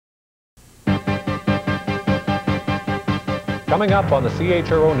Coming up on the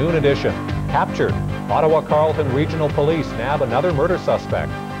CHRO Noon Edition, captured. Ottawa Carleton Regional Police nab another murder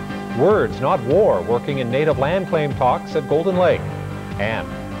suspect. Words, not war, working in native land claim talks at Golden Lake. And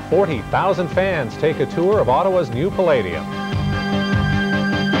 40,000 fans take a tour of Ottawa's new Palladium.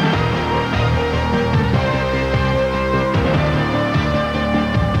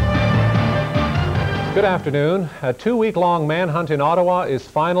 Good afternoon. A two-week-long manhunt in Ottawa is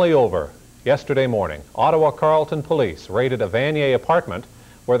finally over. Yesterday morning, Ottawa Carleton Police raided a Vanier apartment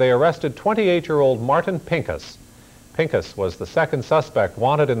where they arrested 28-year-old Martin Pincus. Pincus was the second suspect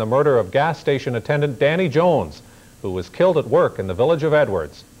wanted in the murder of gas station attendant Danny Jones, who was killed at work in the village of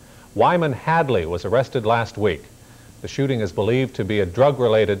Edwards. Wyman Hadley was arrested last week. The shooting is believed to be a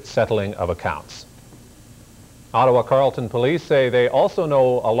drug-related settling of accounts. Ottawa Carleton Police say they also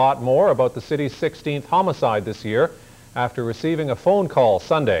know a lot more about the city's 16th homicide this year after receiving a phone call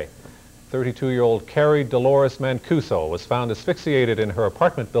Sunday. 32-year-old Carrie Dolores Mancuso was found asphyxiated in her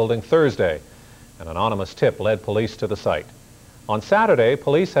apartment building Thursday. An anonymous tip led police to the site. On Saturday,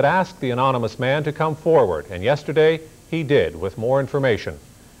 police had asked the anonymous man to come forward, and yesterday he did with more information.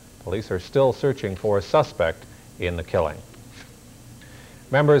 Police are still searching for a suspect in the killing.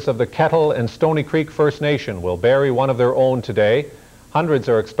 Members of the Kettle and Stony Creek First Nation will bury one of their own today. Hundreds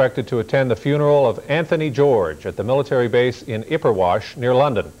are expected to attend the funeral of Anthony George at the military base in Ipperwash near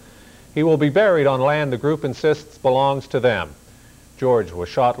London. He will be buried on land the group insists belongs to them. George was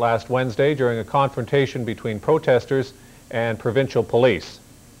shot last Wednesday during a confrontation between protesters and provincial police.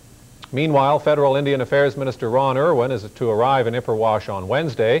 Meanwhile, Federal Indian Affairs Minister Ron Irwin is to arrive in Ipperwash on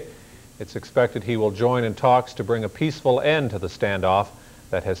Wednesday. It's expected he will join in talks to bring a peaceful end to the standoff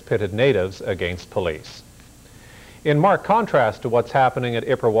that has pitted natives against police. In marked contrast to what's happening at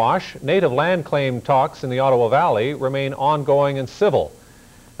Ipperwash, native land claim talks in the Ottawa Valley remain ongoing and civil.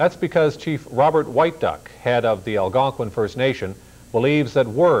 That's because Chief Robert Whiteduck, head of the Algonquin First Nation, believes that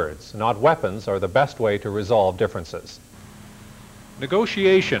words, not weapons, are the best way to resolve differences.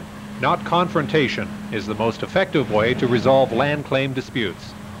 Negotiation, not confrontation, is the most effective way to resolve land claim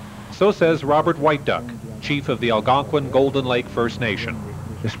disputes. So says Robert Whiteduck, chief of the Algonquin Golden Lake First Nation.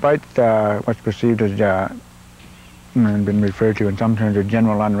 Despite what's perceived as and been referred to in some terms as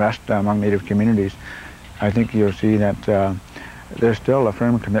general unrest among Native communities, I think you'll see that there's still a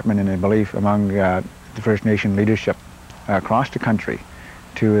firm commitment and a belief among the First Nation leadership across the country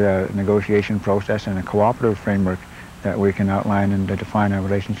to the negotiation process and a cooperative framework that we can outline and define our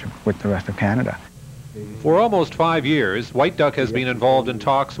relationship with the rest of Canada. For almost 5 years, Whiteduck has been involved in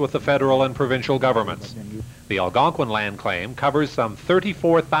talks with the federal and provincial governments. The Algonquin land claim covers some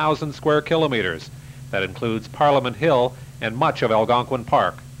 34,000 square kilometers. That includes Parliament Hill and much of Algonquin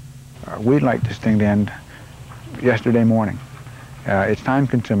Park. We'd like this thing to end yesterday morning. It's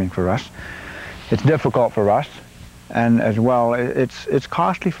time-consuming for us. It's difficult for us, and as well, it's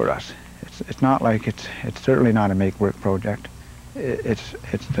costly for us. It's not like it's certainly not a make-work project. It's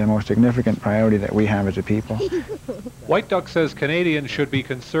the most significant priority that we have as a people. Whiteduck says Canadians should be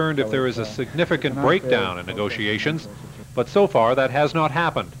concerned if there is a significant breakdown in negotiations, but so far that has not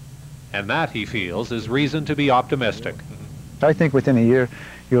happened. And that, he feels, is reason to be optimistic. I think within a year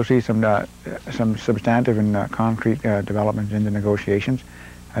you'll see some substantive and concrete developments in the negotiations.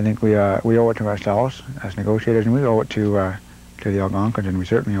 I think we owe it to ourselves as negotiators, and we owe it to the Algonquins, and we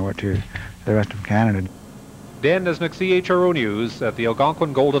certainly owe it to the rest of Canada. Dan Nesnick, CHRO News at the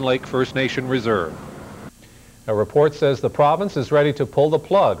Algonquin Golden Lake First Nation Reserve. A report says the province is ready to pull the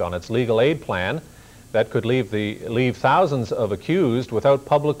plug on its legal aid plan that could leave thousands of accused without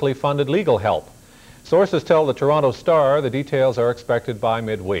publicly funded legal help. Sources tell the Toronto Star the details are expected by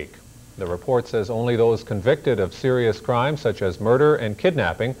midweek. The report says only those convicted of serious crimes such as murder and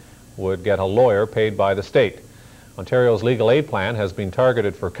kidnapping would get a lawyer paid by the state. Ontario's legal aid plan has been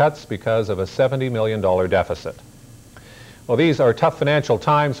targeted for cuts because of a $70 million deficit. Well, these are tough financial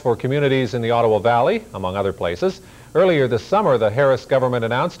times for communities in the Ottawa Valley, among other places. Earlier this summer, the Harris government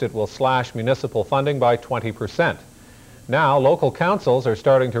announced it will slash municipal funding by 20%. Now, local councils are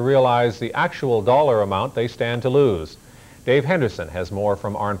starting to realize the actual dollar amount they stand to lose. Dave Henderson has more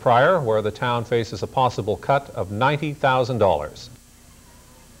from Arnprior, where the town faces a possible cut of $90,000.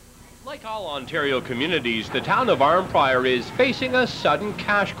 Like all Ontario communities, the town of Arnprior is facing a sudden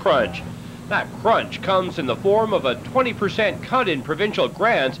cash crunch. That crunch comes in the form of a 20% cut in provincial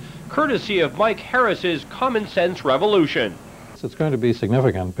grants, courtesy of Mike Harris's Common Sense Revolution. It's going to be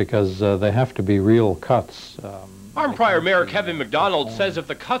significant because they have to be real cuts. Arnprior Mayor Kevin McDonald says if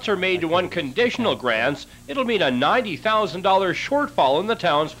the cuts are made to unconditional grants, it'll mean a $90,000 shortfall in the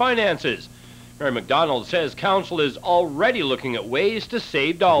town's finances. Mayor McDonald says council is already looking at ways to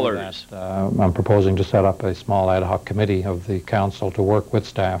save dollars. I'm proposing to set up a small ad hoc committee of the council to work with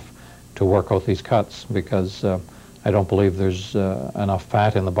staff to work out these cuts, because I don't believe there's enough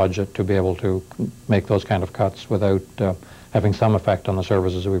fat in the budget to be able to make those kind of cuts without having some effect on the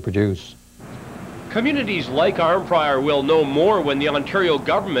services that we produce. Communities like Arnprior will know more when the Ontario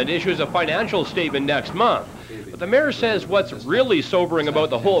government issues a financial statement next month. But the mayor says what's really sobering about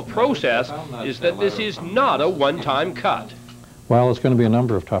the whole process is that this is not a one-time cut. Well, it's going to be a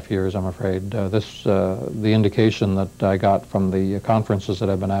number of tough years, I'm afraid. The indication that I got from the conferences that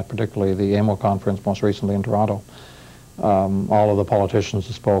I've been at, particularly the AMO conference most recently in Toronto, all of the politicians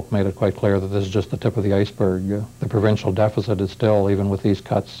who spoke made it quite clear that this is just the tip of the iceberg. The provincial deficit is still, even with these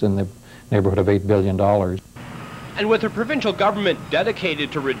cuts, in the neighborhood of $8 billion. And with the provincial government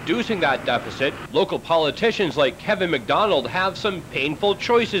dedicated to reducing that deficit, local politicians like Kevin McDonald have some painful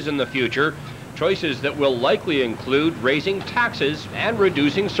choices in the future, choices that will likely include raising taxes and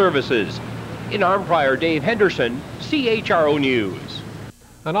reducing services. In Arnprior, Dave Henderson, CHRO News.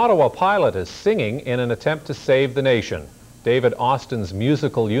 An Ottawa pilot is singing in an attempt to save the nation. David Austin's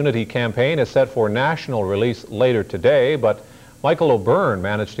musical Unity campaign is set for national release later today, but Michael O'Byrne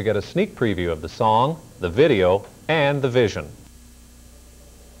managed to get a sneak preview of the song, the video, and the vision.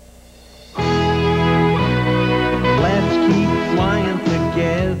 Let's keep flying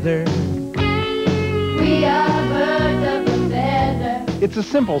together. We are birds of a feather. It's a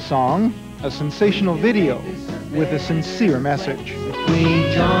simple song, a sensational video, with a sincere message. If we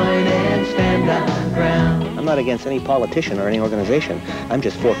join and stand our ground. I'm not against any politician or any organization. I'm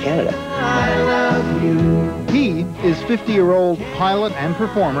just for Canada. I love you. He is 50-year-old pilot and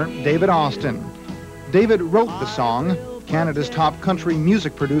performer David Austin. David wrote the song. Canada's top country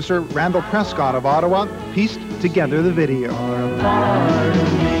music producer, Randall Prescott of Ottawa, pieced together the video.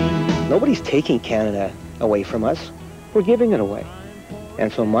 Nobody's taking Canada away from us. We're giving it away.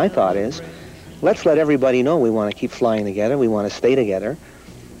 And so my thought is, let's let everybody know we want to keep flying together, we want to stay together.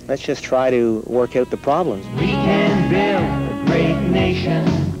 Let's just try to work out the problems. We can build a great nation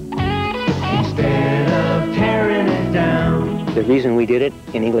instead of tearing it down. The reason we did it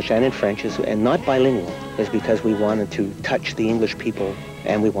in English and in French and not bilingual, is because we wanted to touch the English people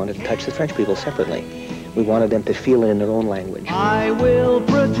and we wanted to touch the French people separately. We wanted them to feel it in their own language. I will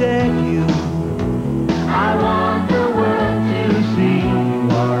protect you. I want the world to see you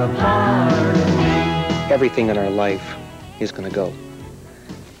are a part of me. Everything in our life is going to go.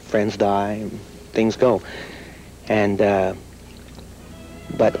 Friends die, things go. And,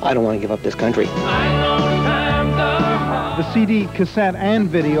 but I don't want to give up this country. The CD, cassette, and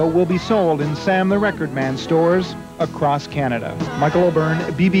video will be sold in Sam the Record Man stores across Canada. Michael O'Byrne,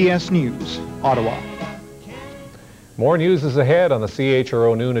 BBS News, Ottawa. More news is ahead on the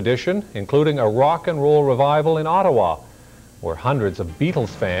CHRO Noon Edition, including a rock and roll revival in Ottawa, where hundreds of Beatles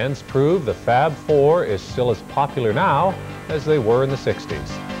fans prove the Fab Four is still as popular now as they were in the 60s.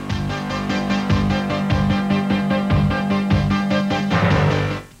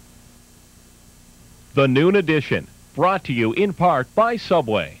 The Noon Edition, brought to you in part by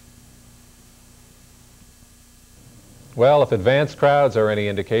Subway. Well, if advanced crowds are any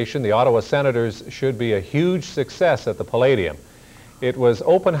indication, the Ottawa Senators should be a huge success at the Palladium. It was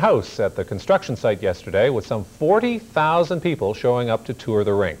open house at the construction site yesterday, with some 40,000 people showing up to tour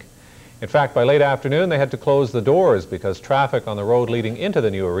the rink. In fact, by late afternoon, they had to close the doors because traffic on the road leading into the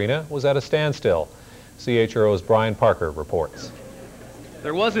new arena was at a standstill. CHRO's Brian Parker reports.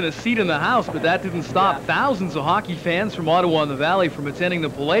 There wasn't a seat in the house, but that didn't stop thousands of hockey fans from Ottawa and the Valley from attending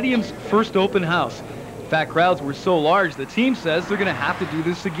the Palladium's first open house. In fact, crowds were so large, the team says they're going to have to do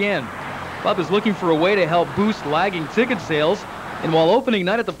this again. Club is looking for a way to help boost lagging ticket sales. And while opening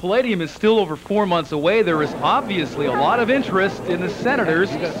night at the Palladium is still over 4 months away, there is obviously a lot of interest in the Senators'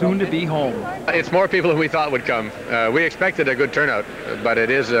 soon-to-be home. It's more people than we thought would come. We expected a good turnout, but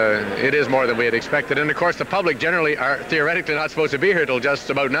it is more than we had expected. And of course, the public generally are theoretically not supposed to be here till just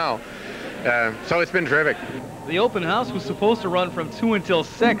about now. So it's been terrific. The open house was supposed to run from 2 until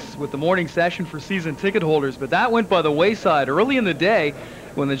 6 with the morning session for season ticket holders, but that went by the wayside early in the day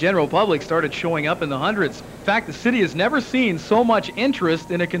when the general public started showing up in the hundreds. In fact, the city has never seen so much interest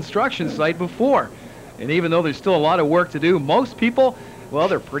in a construction site before. And even though there's still a lot of work to do, most people, well,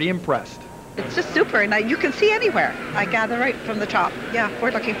 they're pretty impressed. It's just super, and you can see anywhere, I gather, right from the top. Yeah,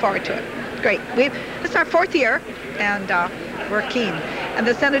 we're looking forward to it. Great. It's our 4th year, and we're keen. And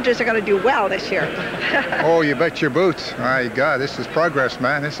the Senators are going to do well this year. Oh, you bet your boots. My God, this is progress,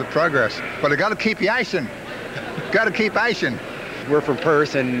 man. This is progress. But I got to keep icing. Got to keep icing. We're from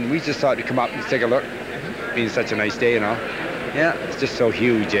Perth, and we just thought to come up and take a look. Being such a nice day, you know. Yeah, it's just so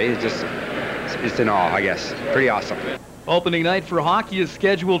huge, eh? It's just in awe, I guess. Pretty awesome. Opening night for hockey is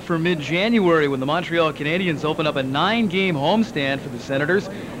scheduled for mid-January when the Montreal Canadiens open up a 9-game homestand for the Senators,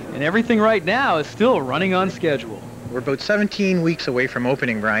 and everything right now is still running on schedule. We're about 17 weeks away from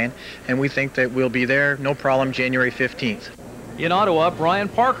opening, Brian, and we think that we'll be there, no problem, January 15th. In Ottawa, Brian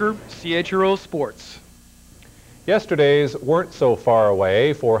Parker, CHRO Sports. Yesterday's weren't so far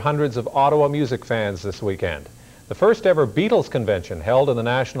away for hundreds of Ottawa music fans this weekend. The first ever Beatles convention held in the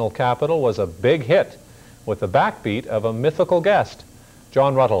national capital was a big hit, with the backbeat of a mythical guest.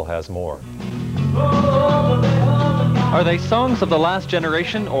 John Ruddle has more. Are they songs of the last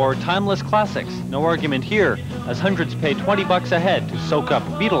generation or timeless classics? No argument here, as hundreds pay $20 a head to soak up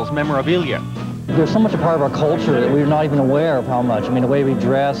Beatles memorabilia. They're so much a part of our culture that we're not even aware of how much. I mean, the way we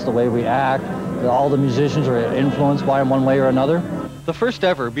dress, the way we act, all the musicians are influenced by them one way or another. The first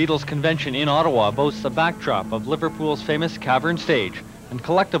ever Beatles convention in Ottawa boasts a backdrop of Liverpool's famous Cavern Stage and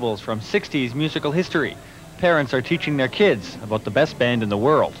collectibles from 60s musical history. Parents are teaching their kids about the best band in the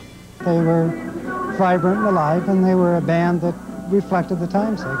world. They were vibrant and alive, and they were a band that reflected the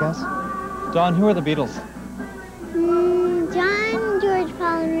times, I guess. Don, who are the Beatles? John, George,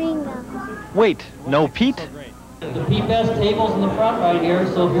 Paul, and Ringo. Wait, no Pete? The Pete Best table's in the front right here,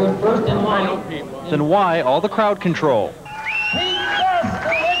 so if you're first in line... Then why all the crowd control?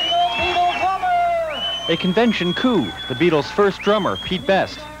 A convention coup, the Beatles' first drummer, Pete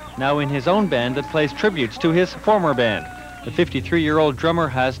Best, now in his own band that plays tributes to his former band. The 53-year-old drummer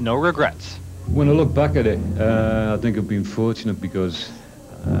has no regrets. When I look back at it, I think I've been fortunate because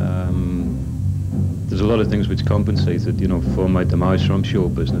there's a lot of things which compensated, you know, for my demise from show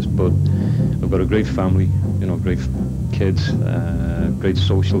business. But I've got a great family, you know, great kids, great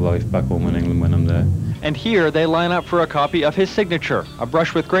social life back home in England when I'm there. And here they line up for a copy of his signature, A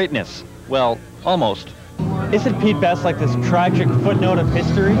Brush with Greatness. Well, almost. Isn't Pete Best like this tragic footnote of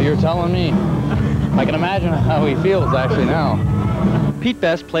history? You're telling me. I can imagine how he feels actually now. Pete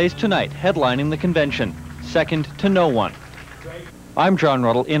Best plays tonight, headlining the convention, second to no one. I'm John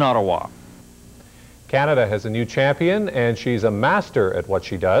Ruddle in Ottawa. Canada has a new champion, and she's a master at what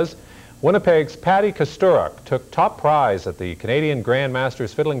she does. Winnipeg's Patty Kosturuk took top prize at the Canadian Grand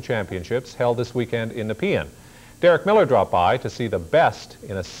Masters Fiddling Championships held this weekend in Nepean. Derek Miller dropped by to see the best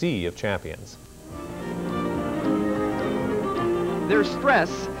in a sea of champions. There's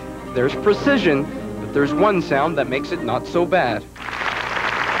stress, there's precision, but there's one sound that makes it not so bad.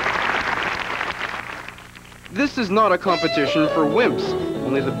 This is not a competition for wimps.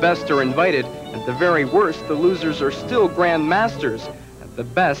 Only the best are invited. At the very worst, the losers are still Grand Masters. At the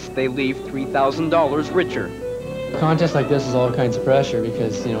best, they leave $3,000 richer. A contest like this is all kinds of pressure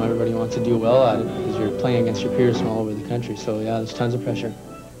because, you know, everybody wants to do well at it because you're playing against your peers from all over the country. So, yeah, there's tons of pressure.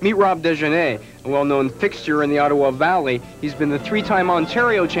 Meet Rob Desjardins, a well-known fixture in the Ottawa Valley. He's been the 3-time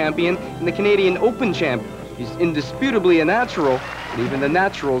Ontario champion and the Canadian Open champ. He's indisputably a natural, but even the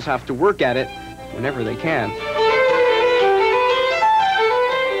naturals have to work at it whenever they can.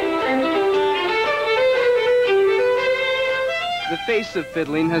 The face of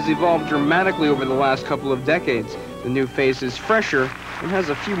fiddling has evolved dramatically over the last couple of decades. The new face is fresher and has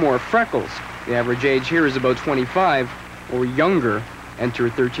a few more freckles. The average age here is about 25 or younger. Enter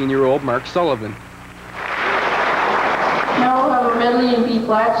 13-year-old Mark Sullivan. Now we'll have a medley in B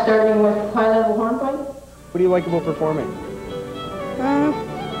flat, starting with high-level hornpipe. What do you like about performing?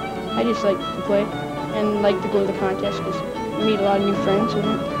 I just like to play and like to go to the contest because I meet a lot of new friends with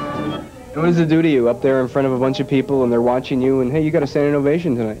it. And what does it do to you up there in front of a bunch of people and they're watching you and hey, you got a standing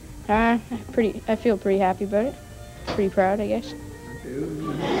ovation tonight? I feel pretty happy about it. Pretty proud, I guess.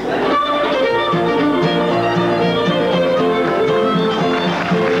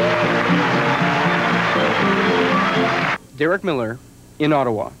 Derek Miller in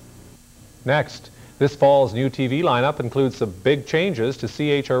Ottawa. Next, this fall's new TV lineup includes some big changes to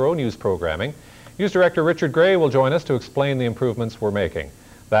CHRO News programming. News Director Richard Gray will join us to explain the improvements we're making.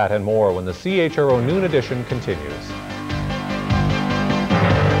 That and more when the CHRO Noon Edition continues.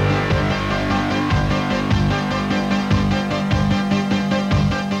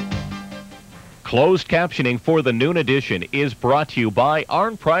 Closed captioning for the Noon Edition is brought to you by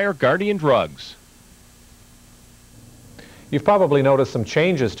Arn Prior Guardian Drugs. You've probably noticed some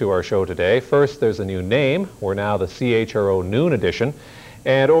changes to our show today. First, there's a new name. We're now the CHRO Noon Edition.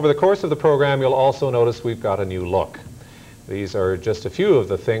 And over the course of the program, you'll also notice we've got a new look. These are just a few of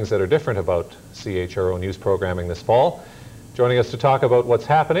the things that are different about CHRO News programming this fall. Joining us to talk about what's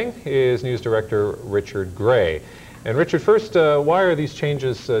happening is News Director Richard Gray. And Richard, first, why are these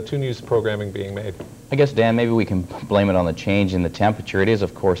changes to news programming being made? I guess, Dan, maybe we can blame it on the change in the temperature. It is,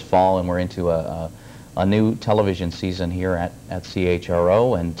 of course, fall, and we're into a a new television season here at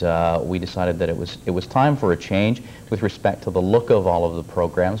CHRO, and we decided that it was time for a change with respect to the look of all of the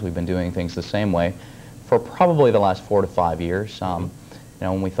programs. We've been doing things the same way for probably the last 4 to 5 years. You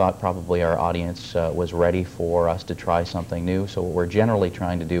know, and we thought probably our audience was ready for us to try something new. So what we're generally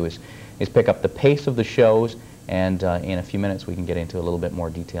trying to do is pick up the pace of the shows, and in a few minutes we can get into a little bit more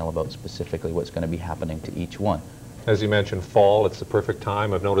detail about specifically what's going to be happening to each one. As you mentioned, fall, it's the perfect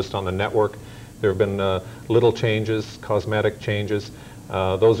time. I've noticed on the network there have been little changes, cosmetic changes.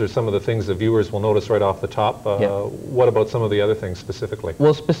 Those are some of the things the viewers will notice right off the top. What about some of the other things specifically?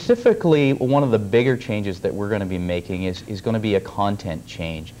 Well, specifically, one of the bigger changes that we're going to be making is going to be a content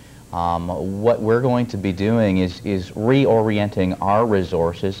change. What we're going to be doing is reorienting our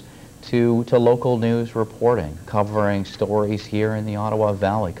resources to local news reporting, covering stories here in the Ottawa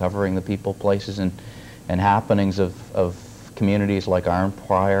Valley, covering the people, places, and happenings of communities like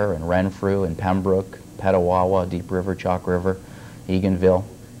Arnprior and Renfrew and Pembroke, Petawawa, Deep River, Chalk River, Eganville,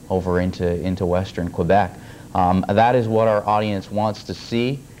 over into western Quebec. That is what our audience wants to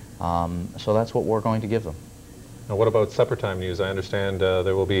see, so that's what we're going to give them. Now, what about supper time news? I understand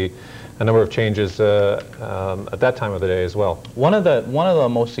there will be a number of changes at that time of the day as well. One of the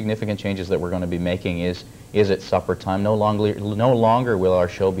most significant changes that we're going to be making is at supper time. No longer will our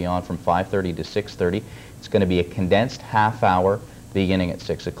show be on from 5:30 to 6:30. It's going to be a condensed half hour beginning at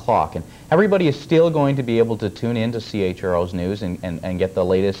 6 o'clock. And everybody is still going to be able to tune in to CHRO's news and get the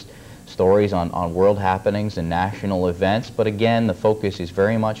latest stories on world happenings and national events. But again, the focus is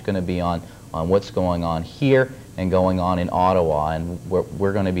very much going to be on what's going on here and going on in Ottawa. And what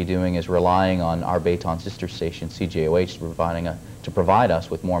we're going to be doing is relying on our Bayton sister station, CJOH, to provide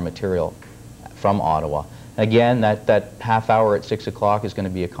us with more material from Ottawa. Again, that half hour at 6 o'clock is going to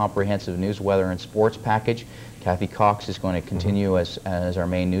be a comprehensive news, weather, and sports package. Kathy Cox is going to continue as our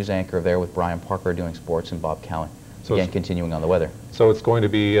main news anchor there, with Brian Parker doing sports and Bob Cowan, so again, continuing on the weather. So it's going to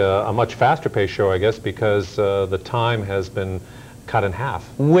be a much faster-paced show, I guess, because the time has been cut in half.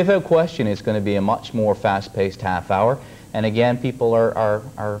 Without question, it's going to be a much more fast-paced half hour. And again, people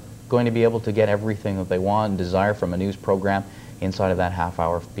are going to be able to get everything that they want and desire from a news program inside of that half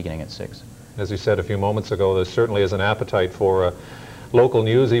hour beginning at 6. As you said a few moments ago, there certainly is an appetite for local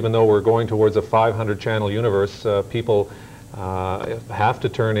news. Even though we're going towards a 500-channel universe, people have to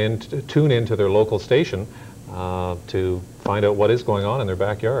tune into their local station to find out what is going on in their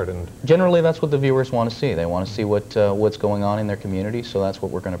backyard. And generally, that's what the viewers want to see. They want to see what's going on in their community, so that's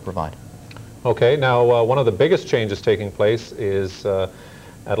what we're going to provide. Okay. Now, one of the biggest changes taking place is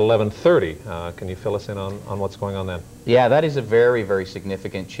at 11:30. Can you fill us in on what's going on then? Yeah, that is a very, very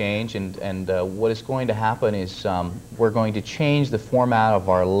significant change, and what is going to happen is we're going to change the format of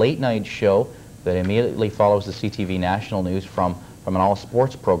our late-night show that immediately follows the CTV National News from an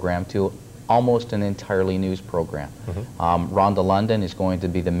all-sports program to almost an entirely news program. Rhonda London is going to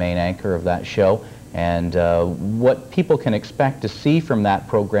be the main anchor of that show, and what people can expect to see from that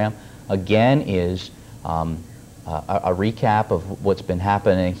program, again, is a recap of what's been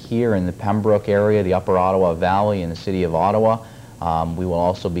happening here in the Pembroke area, the Upper Ottawa Valley, and the City of Ottawa. We will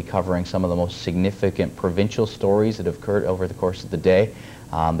also be covering some of the most significant provincial stories that have occurred over the course of the day.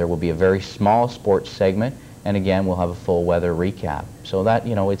 There will be a very small sports segment, and again, we'll have a full weather recap. So that,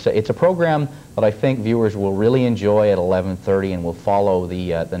 you know, it's a program that I think viewers will really enjoy at 11:30, and will follow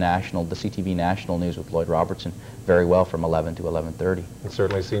the CTV National News with Lloyd Robertson very well from 11 to 11:30. It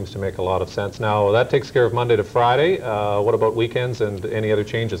certainly seems to make a lot of sense. Now, that takes care of Monday to Friday. What about weekends and any other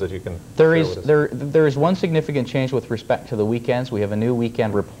changes that you can There is one significant change with respect to the weekends. We have a new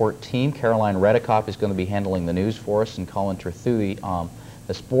weekend report team. Caroline Redikoff is going to be handling the news for us, and Colin Terthui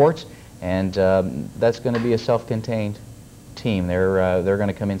the sports, and that's going to be a self-contained team. They're going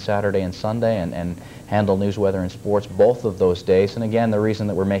to come in Saturday and Sunday and handle news, weather, and sports both of those days. And again, the reason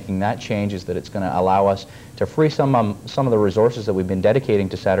that we're making that change is that it's going to allow us to free some of the resources that we've been dedicating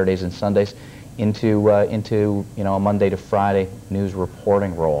to Saturdays and Sundays into you know, a Monday to Friday news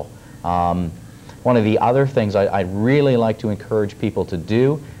reporting role. One of the other things I'd really like to encourage people to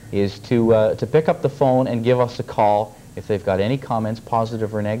do is to pick up the phone and give us a call if they've got any comments,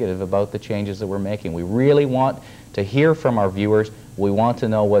 positive or negative, about the changes that we're making. We really want to hear from our viewers. We want to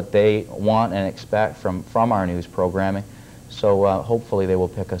know what they want and expect from our news programming. So hopefully they will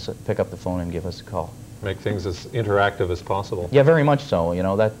pick up the phone and give us a call. Make things as interactive as possible. Yeah, very much so. You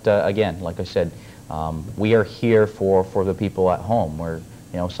know, that again, like I said, we are here for the people at home. We're,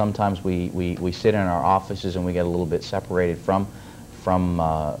 you know, sometimes we sit in our offices and we get a little bit separated from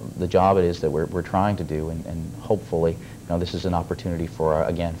the job it is that we're trying to do, and hopefully, you know, this is an opportunity for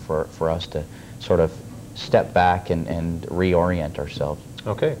again for us to sort of step back and reorient ourselves.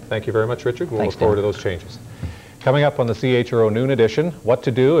 Okay, thank you very much, Richard. We'll Thanks, look forward Dan. to those changes. Coming up on the CHRO Noon Edition, what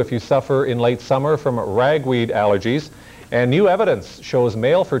to do if you suffer in late summer from ragweed allergies. And new evidence shows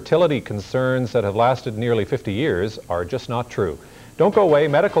male fertility concerns that have lasted nearly 50 years are just not true. Don't go away,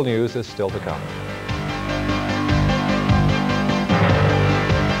 medical news is still to come.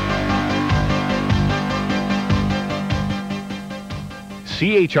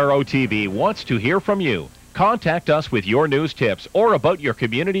 CHRO TV wants to hear from you. Contact us with your news tips or about your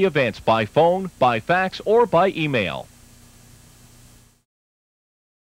community events by phone, by fax, or by email.